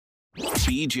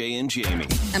BJ and Jamie.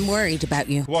 I'm worried about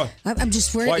you. What? I'm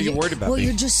just worried. Why are you worried about me? Well,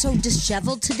 you're just so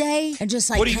disheveled today, and just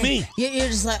like. What do you mean? You're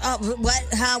just like, oh, what?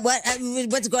 How? What?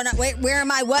 What's going on? Where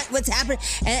am I? What's happening?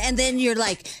 And then you're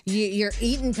like, you're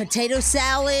eating potato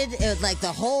salad, like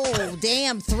the whole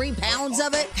damn 3 pounds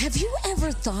of it. Have you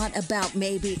ever thought about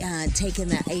maybe taking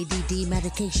the ADD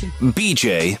medication?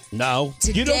 BJ. No.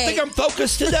 Today- You don't think I'm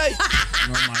focused today?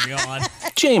 Oh my God.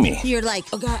 Jamie. You're like,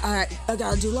 oh God, all right, I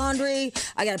gotta do laundry.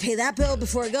 I gotta pay that bill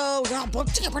before I go. Did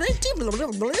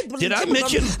I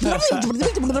mention?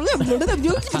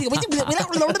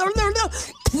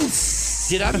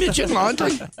 Did I mention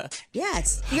laundry?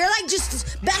 Yes. You're like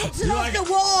just bouncing off the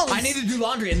walls. I need to do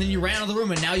laundry, and then you ran out of the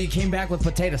room, and now you came back with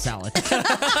potato salad.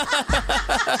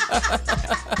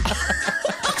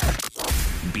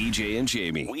 BJ and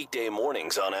Jamie. Weekday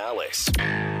mornings on Alice.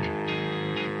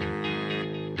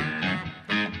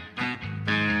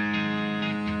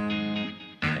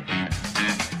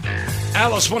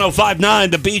 Alice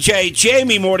 105.9, the BJ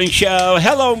Jamie Morning Show.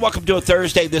 Hello and welcome to a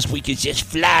Thursday. This week is just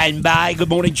flying by. Good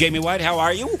morning, Jamie White. How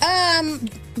are you?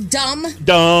 Dumb.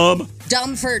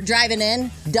 Dumb for driving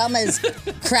in. Dumb as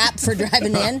crap for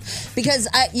driving in. Because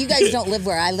you guys don't live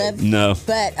where I live. No.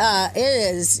 But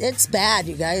it's bad,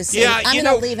 you guys. Yeah, I'm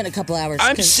going to leave in a couple hours.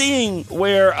 I'm seeing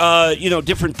where,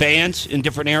 different bands in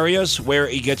different areas where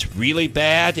it gets really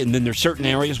bad, and then there's certain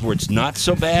areas where it's not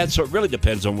so bad. So it really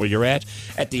depends on where you're at.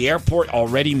 At the airport,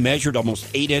 already measured almost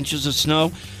 8 inches of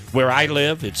snow. Where I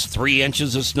live, it's 3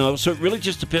 inches of snow. So it really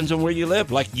just depends on where you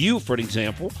live. Like you, for an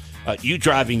example. You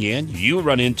driving in, you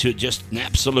run into just an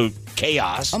absolute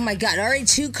chaos. Oh, my God. Already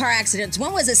 2 car accidents.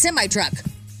 One was a semi-truck.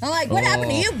 I'm like, what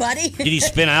happened to you, buddy? Did he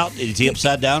spin out? Is he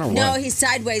upside down or what? No, he's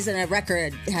sideways and a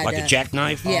wrecker had Like a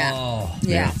jackknife? Yeah. Oh.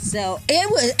 Yeah. So it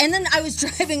was, and then I was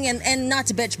driving, and not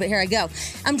to bitch, but here I go.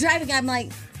 I'm driving, I'm like,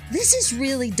 this is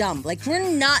really dumb. Like, we're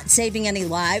not saving any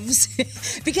lives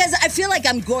because I feel like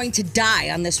I'm going to die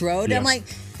on this road. Yeah. I'm like,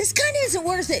 this kind of isn't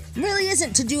worth it. Really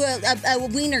isn't to do a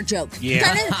wiener joke.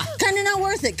 Yeah. Kind of not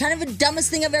worth it. Kind of the dumbest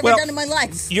thing I've ever Well, done in my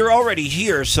life. You're already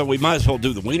here, so we might as well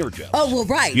do the wiener joke. Oh, well,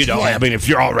 right. You know, yeah. I mean, if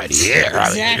you're already here,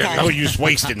 Exactly. no use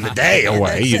wasting the day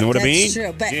away. You know what I mean? That's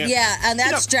true. But yeah, and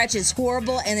that stretch is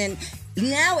horrible. And then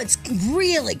now it's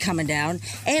really coming down,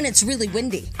 and it's really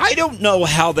windy. I don't know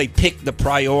how they pick the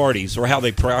priorities or how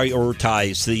they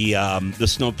prioritize the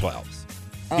snowplows.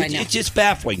 Oh, I know. It's just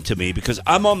baffling to me because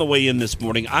I'm on the way in this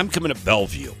morning. I'm coming to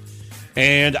Bellevue,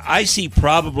 and I see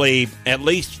probably at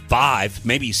least 5,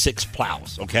 maybe 6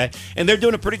 plows, okay? And they're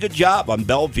doing a pretty good job on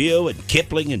Bellevue and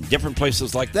Kipling and different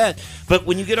places like that. But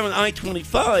when you get on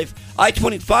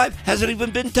I-25 hasn't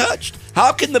even been touched.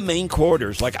 How can the main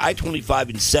corridors like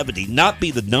I-25 and 70 not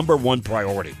be the number one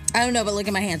priority? I don't know, but look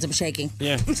at my hands. I'm shaking.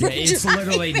 Yeah. It's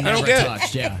literally never get it.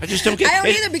 touched, yeah. I just don't get I don't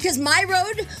it. either because my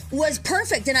road was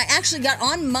perfect, and I actually got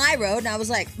on my road, and I was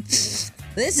like, this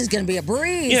is going to be a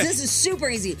breeze. Yeah. This is super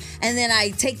easy. And then I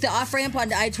take the off-ramp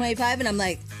onto I-25, and I'm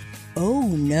like, oh,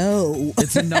 no.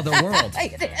 It's another world.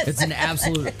 It is. It's an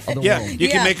absolute other Yeah, world. you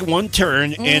can make one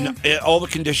turn and all the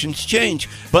conditions change.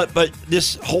 But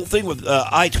this whole thing with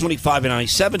I-25 and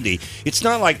I-70, it's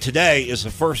not like today is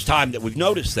the first time that we've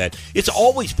noticed that. It's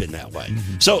always been that way.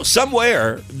 So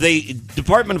somewhere, the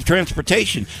Department of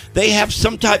Transportation, they have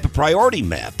some type of priority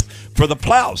map for the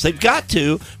plows. They've got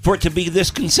to for it to be this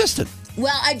consistent.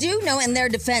 Well, I do know in their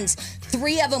defense,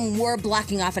 3 of them were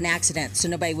blocking off an accident so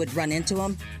nobody would run into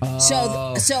them.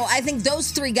 So I think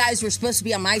those 3 guys were supposed to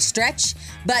be on my stretch,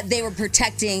 but they were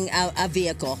protecting a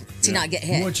vehicle to not get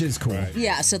hit. Which is cool. Right.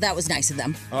 Yeah, so that was nice of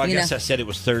them. Oh, I guess know? I said it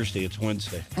was Thursday. It's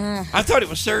Wednesday. I thought it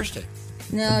was Thursday.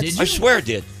 No, Did I swear I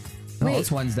did. Oh, it's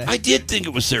Wednesday. I did think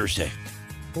it was Thursday.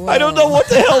 I don't know what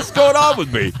the hell's going on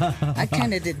with me. I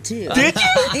kind of did too. Did you?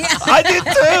 Yeah. I did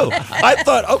too. I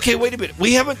thought, okay, wait a minute.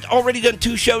 We haven't already done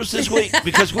 2 shows this week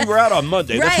because we were out on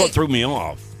Monday. That's what Right. threw me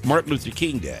off. Martin Luther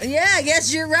King Day. Yeah, I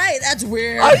guess you're right. That's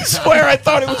weird. I swear I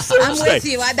thought it was Thursday. I'm with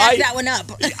you. I backed that one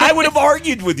up. I would have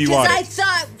argued with you on Because I it.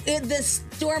 thought the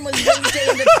storm was Wednesday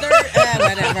and the third.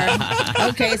 Whatever.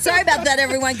 Okay, sorry about that,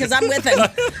 everyone, because I'm with him.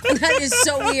 That is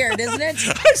so weird, isn't it?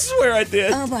 I swear I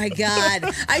did. Oh, my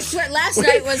God. I swear, last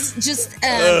night was just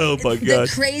Oh, my the God.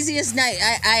 craziest night.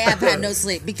 I have had no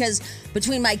sleep because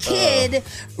between my kid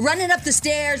running up the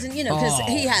stairs and, because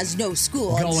he has no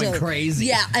school. Going crazy.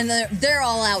 Yeah, and they're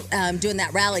all out doing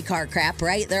that rally car crap,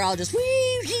 right? They're all just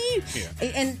wee,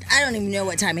 And I don't even know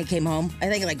what time he came home. I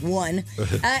think like 1.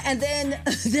 And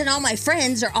then all my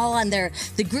friends are all on the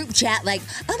group chat like,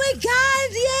 oh my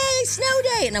God, yay, snow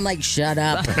day. And I'm like, shut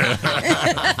up.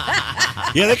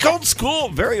 Yeah, they called school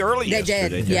very early yesterday.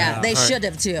 Did. Yeah, they should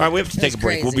have too. All right, we have to take a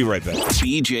break. Crazy. We'll be right back.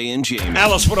 BJ and Jamie.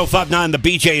 Alice 105.9, the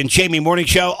BJ and Jamie Morning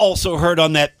Show. Also heard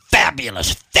on that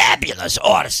fabulous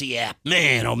Odyssey app.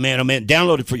 Man, oh man, oh man.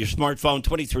 Download it for your smartphone.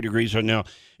 23 degrees right now.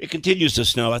 It continues to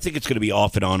snow. I think it's going to be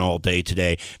off and on all day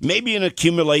today. Maybe an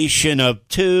accumulation of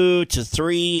 2 to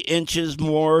 3 inches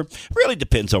more. Really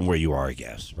depends on where you are, I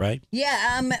guess, right?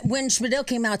 Yeah, when Schmidl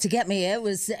came out to get me, it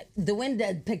was the wind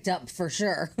had picked up for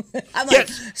sure. I'm like,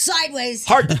 sideways.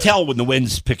 Hard to tell when the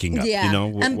wind's picking up. Yeah. You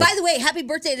know, And by the way, happy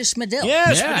birthday to Schmidl.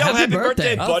 Yes, Yeah, happy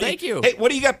birthday, Oh, buddy. thank you. Hey, what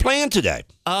do you got planned today?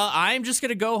 I'm just going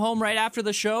to go home right after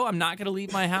the show. I'm not going to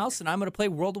leave my house, and I'm going to play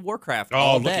World of Warcraft Oh,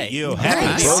 all look day. at you. Nice.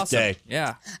 Happy Awesome. birthday.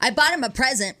 Yeah. I bought him a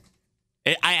present.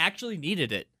 I actually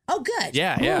needed it. Oh, good.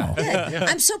 Yeah. Good.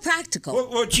 I'm so practical.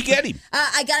 What'd you get him?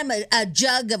 I got him a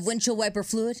jug of windshield wiper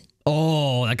fluid.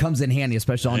 Oh, that comes in handy,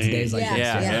 especially on today's like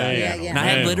Yeah. this. And I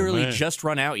had Man, literally man. just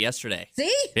run out yesterday.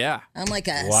 See? Yeah. I'm like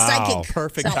a Wow. psychic.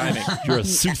 Perfect So- timing. You're a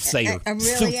soothsayer. I really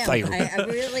Soothsayer. am. I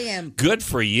really am. Good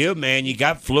for you, man. You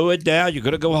got fluid now. You're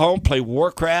going to go home, play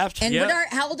Warcraft. And Yeah.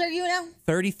 how old are you now?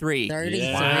 33. 33.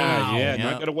 Yeah, Yeah.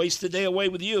 not going to waste the day away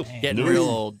with you. Getting real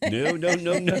old.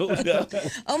 No.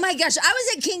 Oh my gosh, I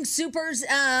was at King Soopers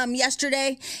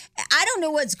yesterday. I don't know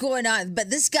what's going on, but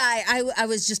this guy, I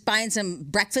was just buying some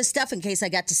breakfast stuff in case I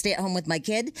got to stay at home with my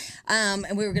kid, and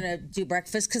we were gonna do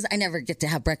breakfast because I never get to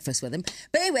have breakfast with him.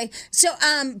 But anyway, so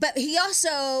but he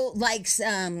also likes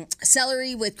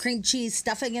celery with cream cheese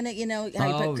stuffing in it. You know how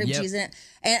you put cream cheese in it,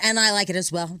 and I like it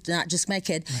as well, not just my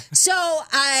kid. So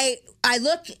I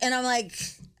look and I'm like,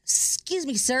 excuse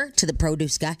me, sir, to the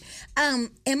produce guy. Am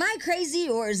I crazy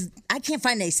or I can't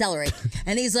find any celery?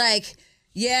 And he's like,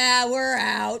 yeah, we're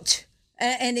out.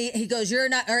 And he goes, you're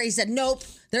not, or he said, nope,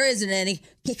 there isn't any,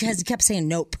 because he kept saying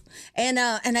nope. And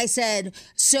I said,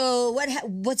 so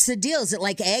what's the deal? Is it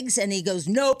like eggs? And he goes,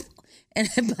 nope. And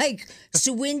I'm like,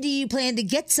 so when do you plan to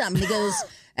get some? And he goes,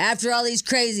 after all these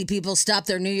crazy people stop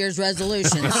their New Year's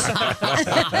resolutions.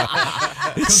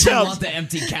 It Because they want the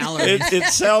empty calories. it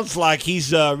sounds like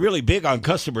he's really big on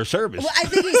customer service. Well, I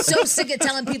think he's so sick of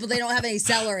telling people they don't have any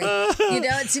celery. You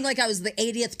know, it seemed like I was the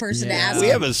 80th person to ask We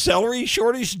him. have a celery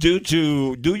shortage due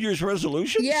to New Year's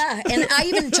resolutions? Yeah, and I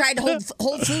even tried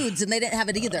Whole Foods, and they didn't have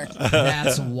it either.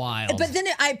 That's wild. But then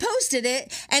I posted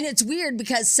it, and it's weird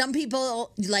because some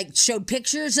people like showed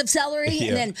pictures of celery,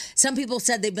 and then some people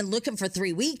said they've been looking for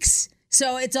 3 weeks.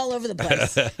 So it's all over the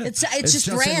place. It's just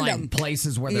random. in like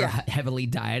places where they're heavily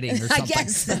dieting or I something.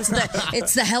 guess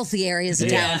it's the healthy areas of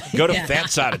town. Go to fat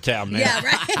side of town, man. Yeah,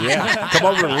 right. Yeah, come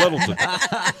over to Littleton.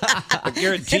 I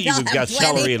guarantee you They'll we've have got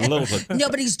plenty. celery in Littleton.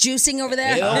 Nobody's juicing over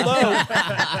there. Hell no.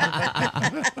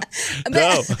 But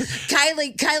No.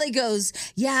 Kylie goes,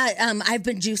 yeah, I've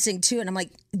been juicing too. And I'm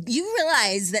like, you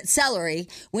realize that celery,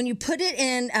 when you put it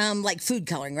in like food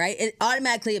coloring, right, it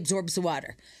automatically absorbs the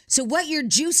water. So what you're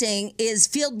juicing is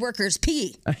field workers'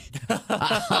 pee.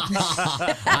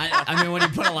 I mean, when you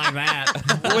put it like that.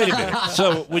 Wait a minute.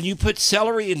 So when you put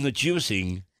celery in the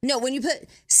juicing, No, when you put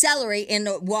celery in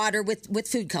water with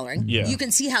food coloring, Yeah. you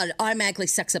can see how it automatically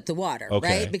sucks up the water,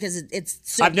 Okay. right? Because it's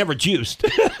so. I've never juiced.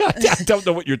 I don't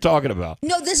know what you're talking about.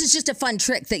 No, this is just a fun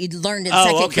trick that you learned in Oh,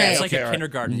 second okay. grade. It's like Okay, a all right.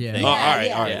 kindergarten Yeah. thing. Oh, all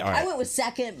right. I went with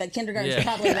second, but kindergarten's Yeah.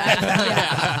 probably right.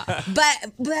 Yeah.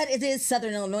 But it is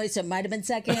Southern Illinois, so it might have been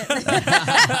second.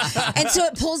 And so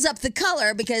it pulls up the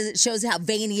color because it shows how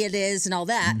veiny it is and all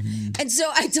that. And so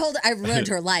I ruined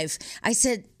her life. I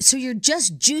said, so you're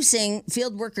just juicing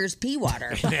field workers' pee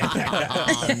water.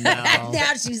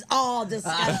 Now she's all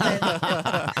disgusted.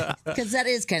 Because that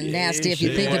is kind of nasty if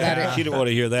you think about it. She didn't want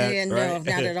to hear that. Yeah, no, right?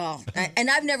 not at all. And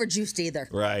I've never juiced either.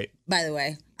 Right. By the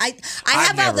way, I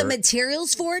have all the never-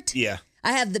 materials for it. Yeah.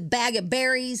 I have the bag of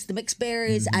berries, the mixed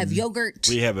berries. I have yogurt.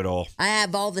 We have it all. I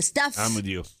have all the stuff. I'm with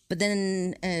you. But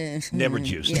then Never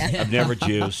juiced. Yeah. I've never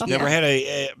juiced. Never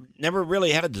had never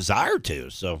really had a desire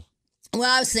to. So Well,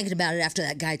 I was thinking about it after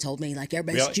that guy told me, like,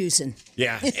 everybody's Really? juicing.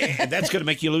 yeah, and that's going to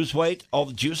make you lose weight. All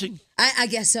the juicing. I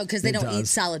guess so, because they don't eat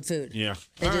does. solid food. Yeah.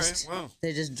 They All just right, well.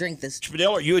 they just drink this.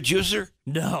 Fidel, are you a juicer?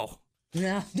 No,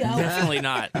 No, definitely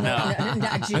not. No,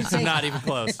 not juicing. not even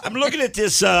close. I'm looking at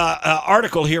this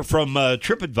article here from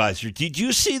TripAdvisor. Did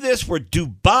you see this? Where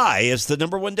Dubai is the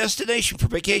 #1 destination for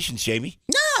vacations, Jamie?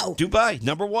 No. Dubai,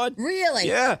 number 1. Really?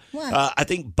 Yeah. Wow. I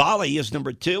think Bali is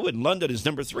number 2 and London is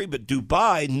number 3, but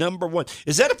Dubai, number 1.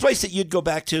 Is that a place that you'd go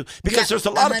back to? Because there's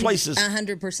a lot of places.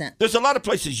 100%. There's a lot of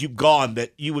places you've gone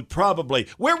that you would probably.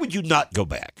 Where would you not go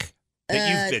back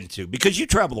that you've been to? Because you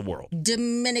travel the world.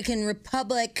 Dominican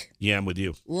Republic, Yeah, I'm with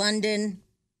you. London,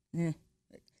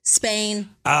 Spain.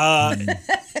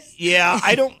 Yeah,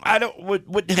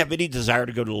 wouldn't have any desire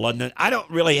to go to London. I don't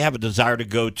really have a desire to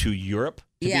go to Europe,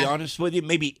 to be honest with you.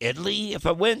 Maybe Italy if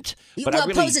I went. But Well,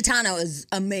 Positano is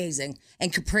amazing.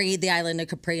 And Capri, the island of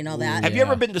Capri and all that. Have you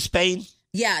ever been to Spain?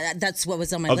 Yeah, that's what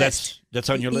was on my Oh, list. that's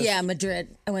on your list? Yeah,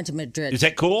 Madrid. I went to Madrid. Is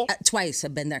that cool? Twice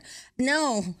I've been there.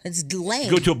 No, it's lame.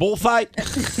 Go to a bullfight? No,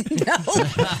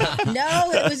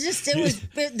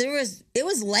 it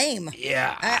was lame.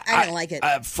 Yeah. I don't like it.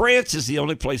 France is the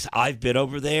only place I've been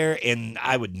over there, and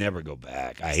I would never go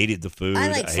back. I hated the food. I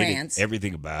like hated France.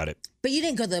 everything about it. But you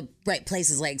didn't go to the right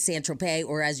places like Saint-Tropez,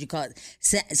 or as you call it,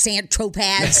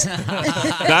 Saint-Tropez.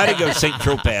 No, I didn't go to St.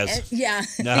 Tropez. Yeah.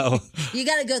 No. You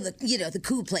got to go the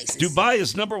cool places. Dubai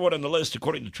is number 1 on the list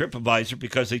according to TripAdvisor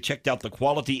because they checked out the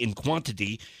quality and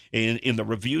quantity in the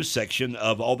review section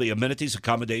of all the amenities,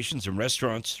 accommodations, and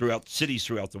restaurants throughout cities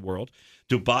throughout the world.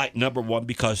 Dubai, number 1,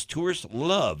 because tourists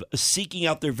love seeking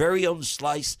out their very own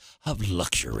slice of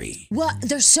luxury. Well,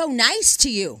 they're so nice to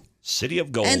you. City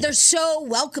of Gold. And they're so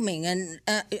welcoming. And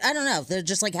I don't know. They're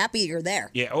just like happy you're there.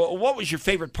 Yeah. Well, what was your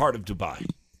favorite part of Dubai?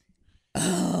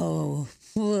 Oh,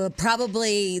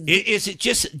 probably. Is it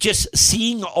just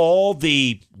seeing all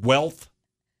the wealth?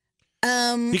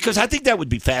 Because I think that would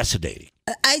be fascinating.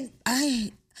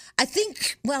 I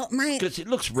think, because it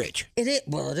looks rich. It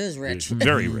is rich. It's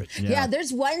very rich. Yeah,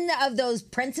 there's one of those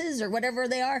princes or whatever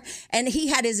they are, and he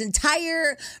had his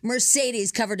entire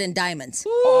Mercedes covered in diamonds.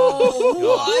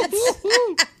 What?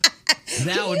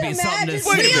 That would be something to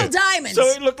Wait a see. Real diamonds. So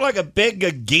it looked like a big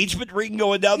engagement ring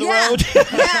going down the road? Yeah.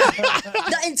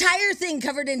 The entire thing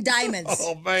covered in diamonds.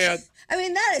 Oh, man. I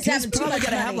mean, that is He's having too probably much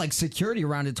gonna money. have like security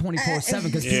around it 24/7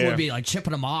 because people would be like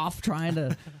chipping them off, trying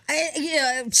to.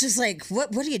 It's just like,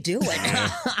 what are you doing?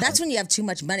 That's when you have too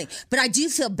much money. But I do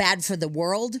feel bad for the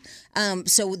world.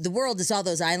 So the world is all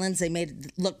those islands. They made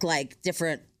it look like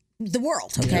different. The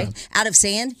world, okay? Out of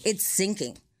sand, it's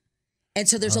sinking. And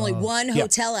so there's only one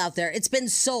hotel out there. It's been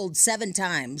sold 7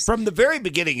 times. From the very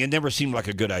beginning, it never seemed like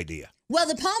a good idea. Well,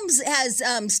 the Palms has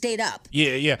stayed up.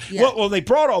 Yeah. Well, they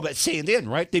brought all that sand in,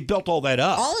 right? They built all that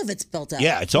up. All of it's built up.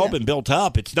 Yeah, it's all been built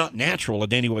up. It's not natural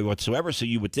in any way whatsoever, so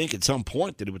you would think at some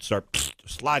point that it would start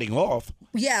sliding off.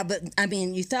 Yeah, but I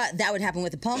mean, you thought that would happen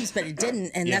with the palms, but it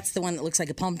didn't, and that's the one that looks like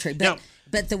a palm tree.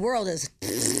 But the world is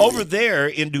over there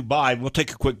in Dubai. We'll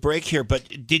take a quick break here,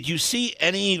 but did you see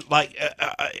any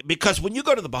because when you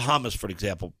go to the Bahamas, for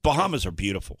example, Bahamas are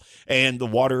beautiful and the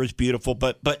water is beautiful,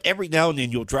 but every now and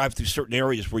then you'll drive through certain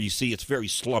areas where you see it's very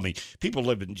slummy. People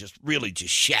live in just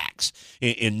shacks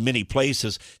in many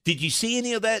places. Did you see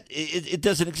any of that? It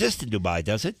doesn't exist in Dubai,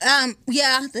 does it?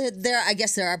 Yeah, I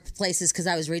guess there are places, because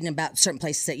I was reading about certain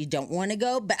places that you don't want to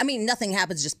go. But I mean, nothing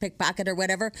happens, just pickpocket or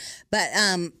whatever. But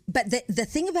the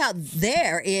thing about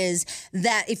there is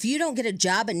that if you don't get a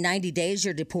job in 90 days,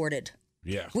 you're deported.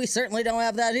 Yeah. We certainly don't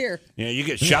have that here. Yeah, you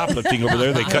get shoplifting over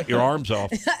there, they cut your arms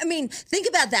off. I mean, think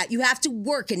about that. You have to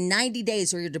work in 90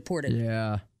 days or you're deported.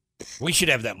 Yeah. We should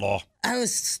have that law. I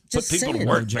was just Put people saying.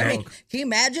 to work, I mean, man. can you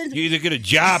imagine? You either get a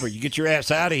job or you get your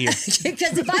ass out of here.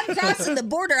 Because if I'm crossing the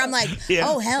border, I'm like,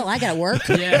 oh, hell, I got to work.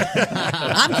 Yeah.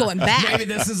 I'm going back. Maybe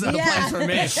this isn't a place for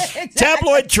me. Exactly.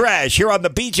 Tabloid trash here on the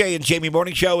BJ and Jamie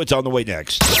Morning Show. It's on the way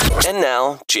next. And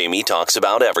now, Jamie talks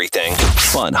about everything.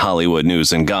 Fun Hollywood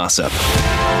news and gossip.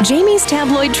 Jamie's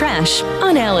Tabloid Trash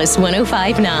on Alice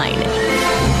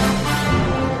 105.9.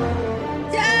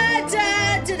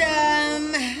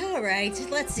 All right,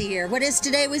 let's see here. What is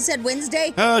today? We said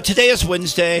Wednesday? Today is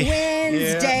Wednesday.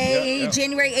 Wednesday, Yeah.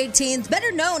 January 18th,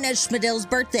 better known as Schmidl's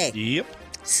birthday. Yep.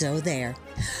 So there.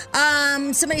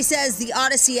 Somebody says the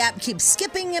Odyssey app keeps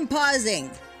skipping and pausing.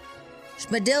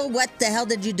 Schmidl, what the hell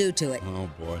did you do to it? Oh,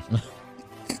 boy.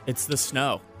 It's the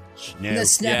snow. No. The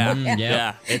snow. Yeah,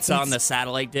 yeah. It's on the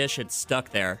satellite dish. It's stuck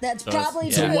there. That's it's- probably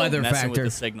It's a true. weather messing factor.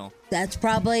 with the signal. That's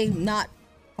probably not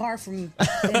far from.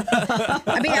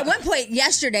 I mean, at one point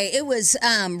yesterday, it was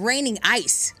raining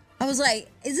ice. I was like,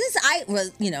 is this ice? Well,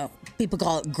 people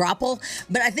call it grapple,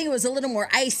 but I think it was a little more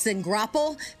ice than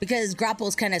grapple because grapple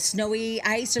is kind of snowy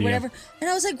ice or whatever. And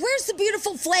I was like, where's the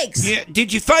beautiful flakes? Yeah.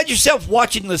 Did you find yourself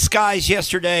watching the skies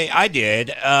yesterday? I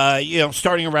did.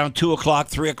 Starting around 2 o'clock,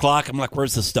 3 o'clock. I'm like,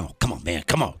 where's the snow? Come on. man,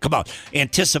 come on.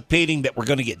 Anticipating that we're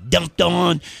going to get dumped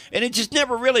on. And it just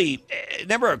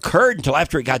never occurred until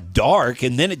after it got dark.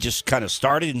 And then it just kind of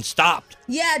started and stopped.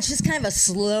 Yeah, it's just kind of a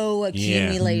slow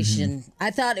accumulation.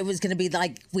 I thought it was going to be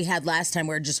like we had last time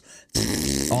where it just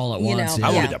All at once. I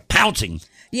yeah. wanted a pouncing.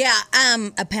 Yeah,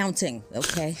 a pouncing.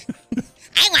 Okay.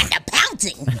 I want a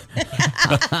pouncing.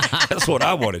 That's what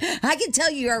I wanted. I can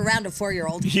tell you're around a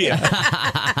 4-year-old. Yeah.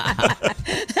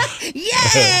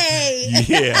 Yay!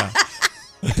 Yeah.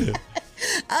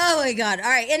 Oh my God. All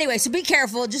right. Anyway, so be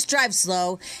careful. Just drive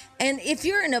slow. And if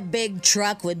you're in a big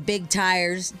truck with big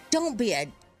tires, don't be a.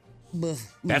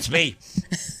 That's me.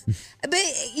 But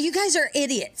you guys are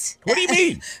idiots. What do you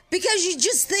mean? Because you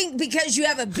just think because you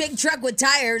have a big truck with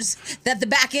tires that the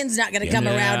back end's not going to come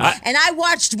around. And I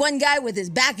watched one guy with his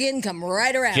back end come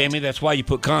right around. Jamie, that's why you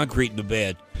put concrete in the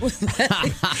bed.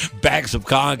 Bags of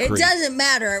concrete. It doesn't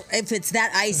matter if it's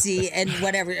that icy and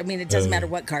whatever. I mean, it doesn't matter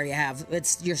what car you have.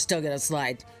 You're still going to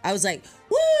slide. I was like,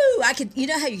 woo! You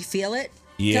know how you feel it?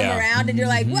 Yeah. Come around and you're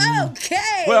like, whoa,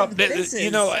 okay. Well,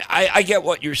 I get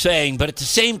what you're saying, but at the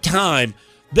same time,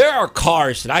 there are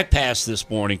cars that I passed this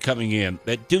morning coming in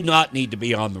that do not need to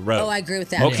be on the road. Oh, I agree with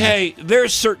that. Okay,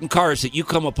 there's certain cars that you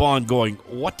come upon going,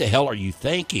 what the hell are you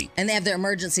thinking? And they have their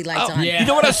emergency lights on. You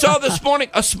know what I saw this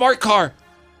morning? A smart car.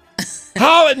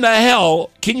 How in the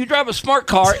hell can you drive a smart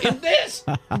car in this?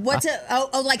 What's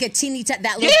like a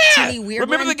that little teeny weird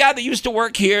Remember one? the guy that used to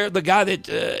work here? The guy that,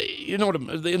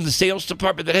 in the sales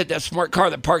department that had that smart car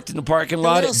that parked in the parking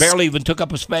lot? It barely even took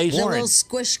up a space. The little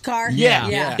squish car?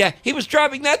 Yeah. He was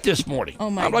driving that this morning. Oh,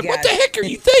 my I'm like, God. what the heck are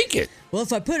you thinking? Well,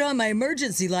 if I put on my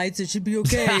emergency lights, it should be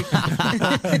okay.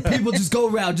 People just go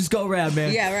around,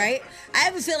 man. Yeah, right? I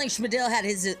have a feeling Schmidl had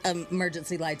his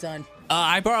emergency lights on.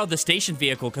 I borrowed the station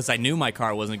vehicle because I knew my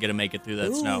car wasn't going to make it through that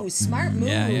Ooh, snow. smart move.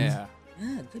 Yeah.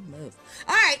 Ah, good move.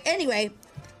 All right, anyway.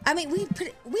 I mean, we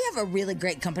have a really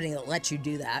great company that lets you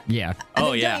do that. Yeah.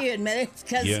 Don't you admit it?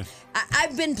 Because Yeah.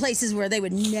 I've been places where they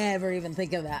would never even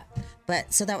think of that.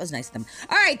 But so that was nice of them.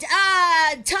 All right,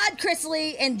 Todd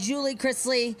Chrisley and Julie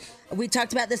Chrisley. We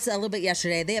talked about this a little bit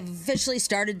yesterday. They have officially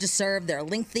started to serve their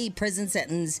lengthy prison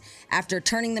sentence after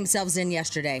turning themselves in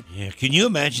yesterday. Yeah, can you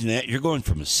imagine that? You're going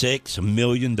from a $6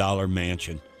 million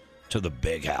mansion to the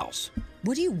big house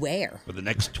What do you wear? for the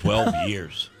next 12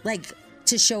 years. Like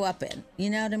to show up in? You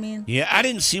know what I mean? Yeah, I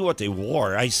didn't see what they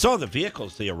wore. I saw the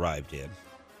vehicles they arrived in.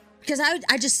 Because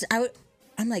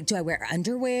I'm like, do I wear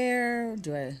underwear?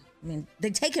 I mean, they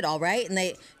take it all, right? And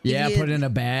they put it in a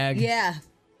bag. Yeah,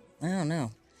 I don't know,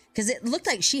 because it looked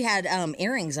like she had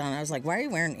earrings on. I was like, why are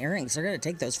you wearing earrings? They're gonna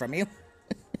take those from you.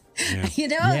 Yeah. You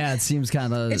know? Yeah, it seems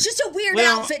kind of. It's just a weird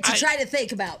outfit to try to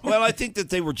think about. Well, I think that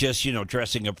they were just,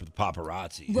 dressing up for the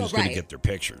paparazzi. Well, who's going to right. get their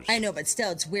pictures. I know, but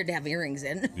still, it's weird to have earrings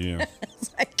in. Yeah. It's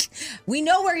like, we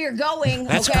know where you're going.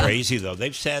 That's okay? crazy, though.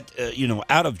 They've sat,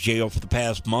 out of jail for the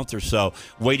past month or so,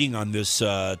 waiting on this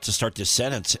to start this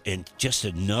sentence, and just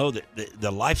to know that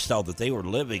the lifestyle that they were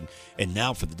living, and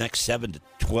now for the next 7 to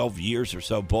 12 years or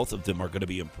so, both of them are going to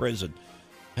be in prison.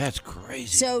 That's crazy.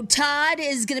 So Todd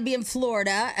is going to be in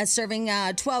Florida serving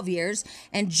 12 years,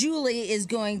 and Julie is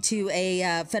going to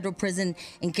a federal prison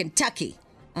in Kentucky,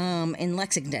 in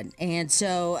Lexington. And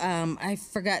so I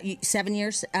forgot, 7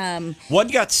 years. One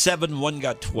got 7, one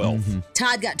got 12. Mm-hmm.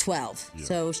 Todd got 12,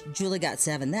 so Julie got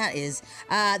 7. That is,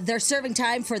 they're serving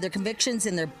time for their convictions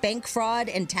in their bank fraud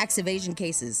and tax evasion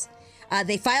cases.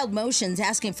 They filed motions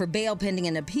asking for bail pending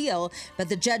an appeal, but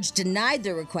the judge denied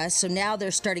their request, so now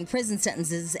they're starting prison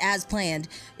sentences as planned.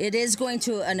 It is going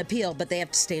to an appeal, but they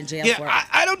have to stay in jail for it.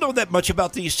 I don't know that much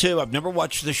about these two. I've never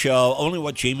watched the show, only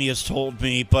what Jamie has told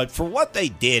me. But for what they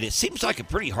did, it seems like a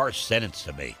pretty harsh sentence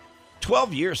to me.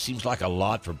 12 years seems like a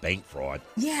lot for bank fraud.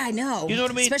 Yeah, I know. You know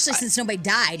what I mean? Especially since nobody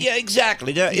died. Yeah,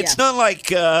 exactly. It's not like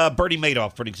Bernie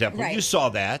Madoff, for example. Right. You saw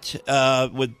that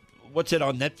with what's it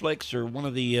on Netflix or one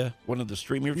of the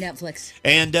streamers? Netflix.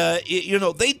 And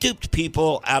they duped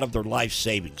people out of their life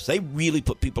savings. They really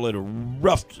put people in a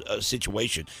rough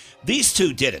situation. These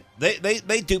two didn't.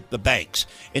 They duped the banks.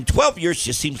 And 12 years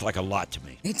just seems like a lot to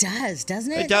me. It does,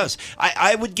 doesn't it? It does.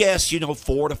 I would guess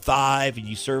 4 to 5, and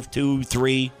you serve 2,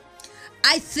 3.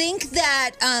 I think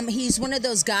that he's one of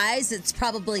those guys that's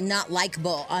probably not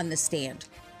likable on the stand.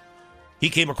 He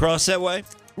came across that way.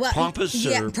 Well, Pompous?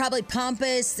 Yeah, or? probably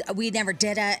pompous. We never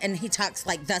did it, and he talks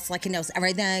like this, like he knows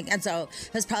everything. And so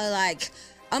it's probably like,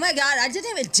 oh my God, I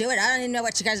didn't even do it. I don't even know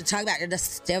what you guys are talking about. You're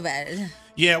just stupid.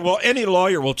 Yeah, well, any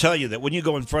lawyer will tell you that when you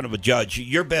go in front of a judge,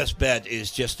 your best bet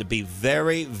is just to be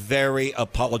very, very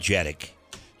apologetic.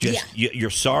 Just you're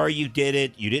sorry you did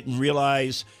it. You didn't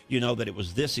realize, that it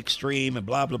was this extreme and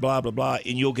blah blah blah blah blah.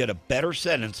 And you'll get a better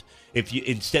sentence if you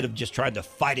instead of just trying to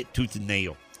fight it tooth and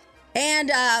nail.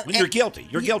 And when you're guilty,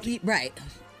 you're guilty, right?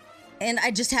 And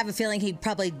I just have a feeling he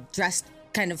probably dressed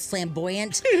kind of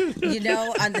flamboyant,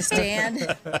 on the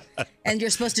stand. And you're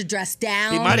supposed to dress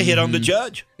down. He might have hit on the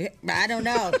judge. I don't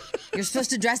know. You're supposed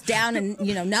to dress down and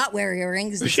not wear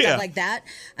earrings and stuff like that,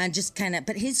 and just kind of.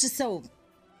 But he's just so.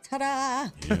 Ta-da!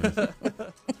 Yeah.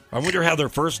 I wonder how their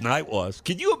first night was.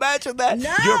 Can you imagine that?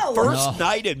 No! Your first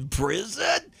night in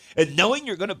prison and knowing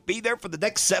you're going to be there for the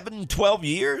next 7, 12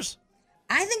 years?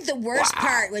 I think the worst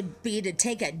part would be to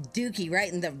take a dookie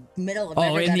right in the middle of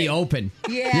everybody. In the open.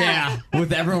 Yeah.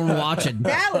 With everyone watching.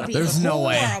 That would be There's no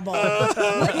way. horrible.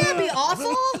 Wouldn't that be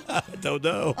awful? I don't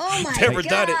know. Oh, my Never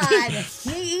God. done it.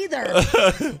 Me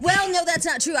either. Well, no, that's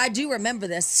not true. I do remember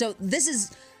this. So this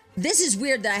is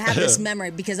weird that I have this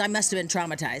memory because I must have been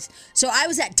traumatized. So I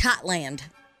was at Totland.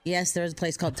 Yes, there was a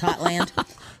place called Totland.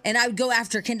 And I would go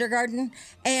after kindergarten.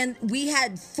 And we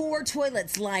had 4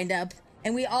 toilets lined up.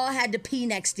 And we all had to pee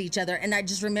next to each other. And I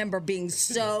just remember being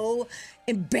so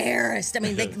embarrassed. I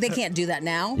mean, they can't do that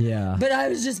now. Yeah. But I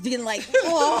was just being like,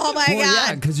 oh, my God.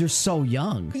 Yeah, because you're so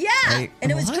young. Yeah. Like,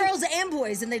 and it was what? girls and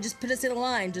boys. And they just put us in a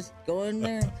line. Just go in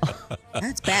there.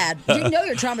 That's bad. You know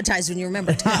you're traumatized when you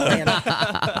remember Totland.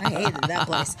 I hated that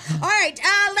place. All right.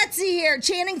 Let's see here.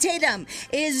 Channing Tatum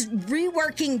is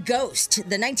reworking Ghost,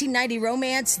 the 1990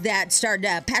 romance that starred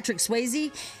Patrick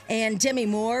Swayze and Demi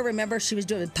Moore. Remember, she was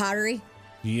doing pottery?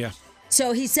 Yeah.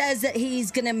 So he says that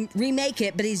he's going to remake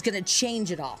it, but he's going to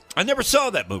change it all. I never saw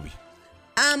that movie.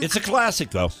 It's a classic,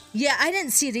 though. Yeah, I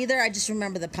didn't see it either. I just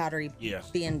remember the pottery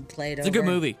being played over. It's a good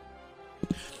movie.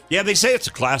 Yeah, they say it's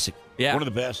a classic. Yeah. One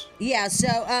of the best. Yeah,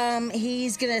 so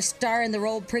he's going to star in the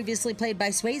role previously played by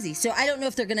Swayze. So I don't know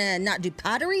if they're going to not do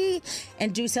pottery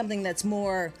and do something that's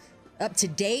more up to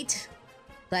date.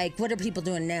 Like, what are people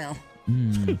doing now?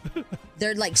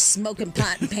 They're like smoking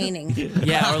pot and painting.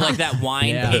 Yeah, or like that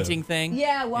wine painting thing.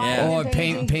 Yeah, wine Or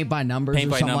painting. paint by numbers Paint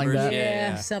or by something numbers, like that.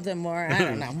 Yeah, something more. I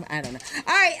don't know.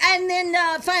 All right, and then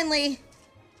finally,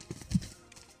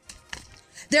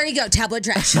 there you go, tabloid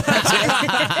trash.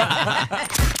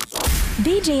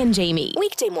 BJ and Jamie,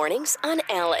 weekday mornings on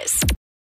Alice.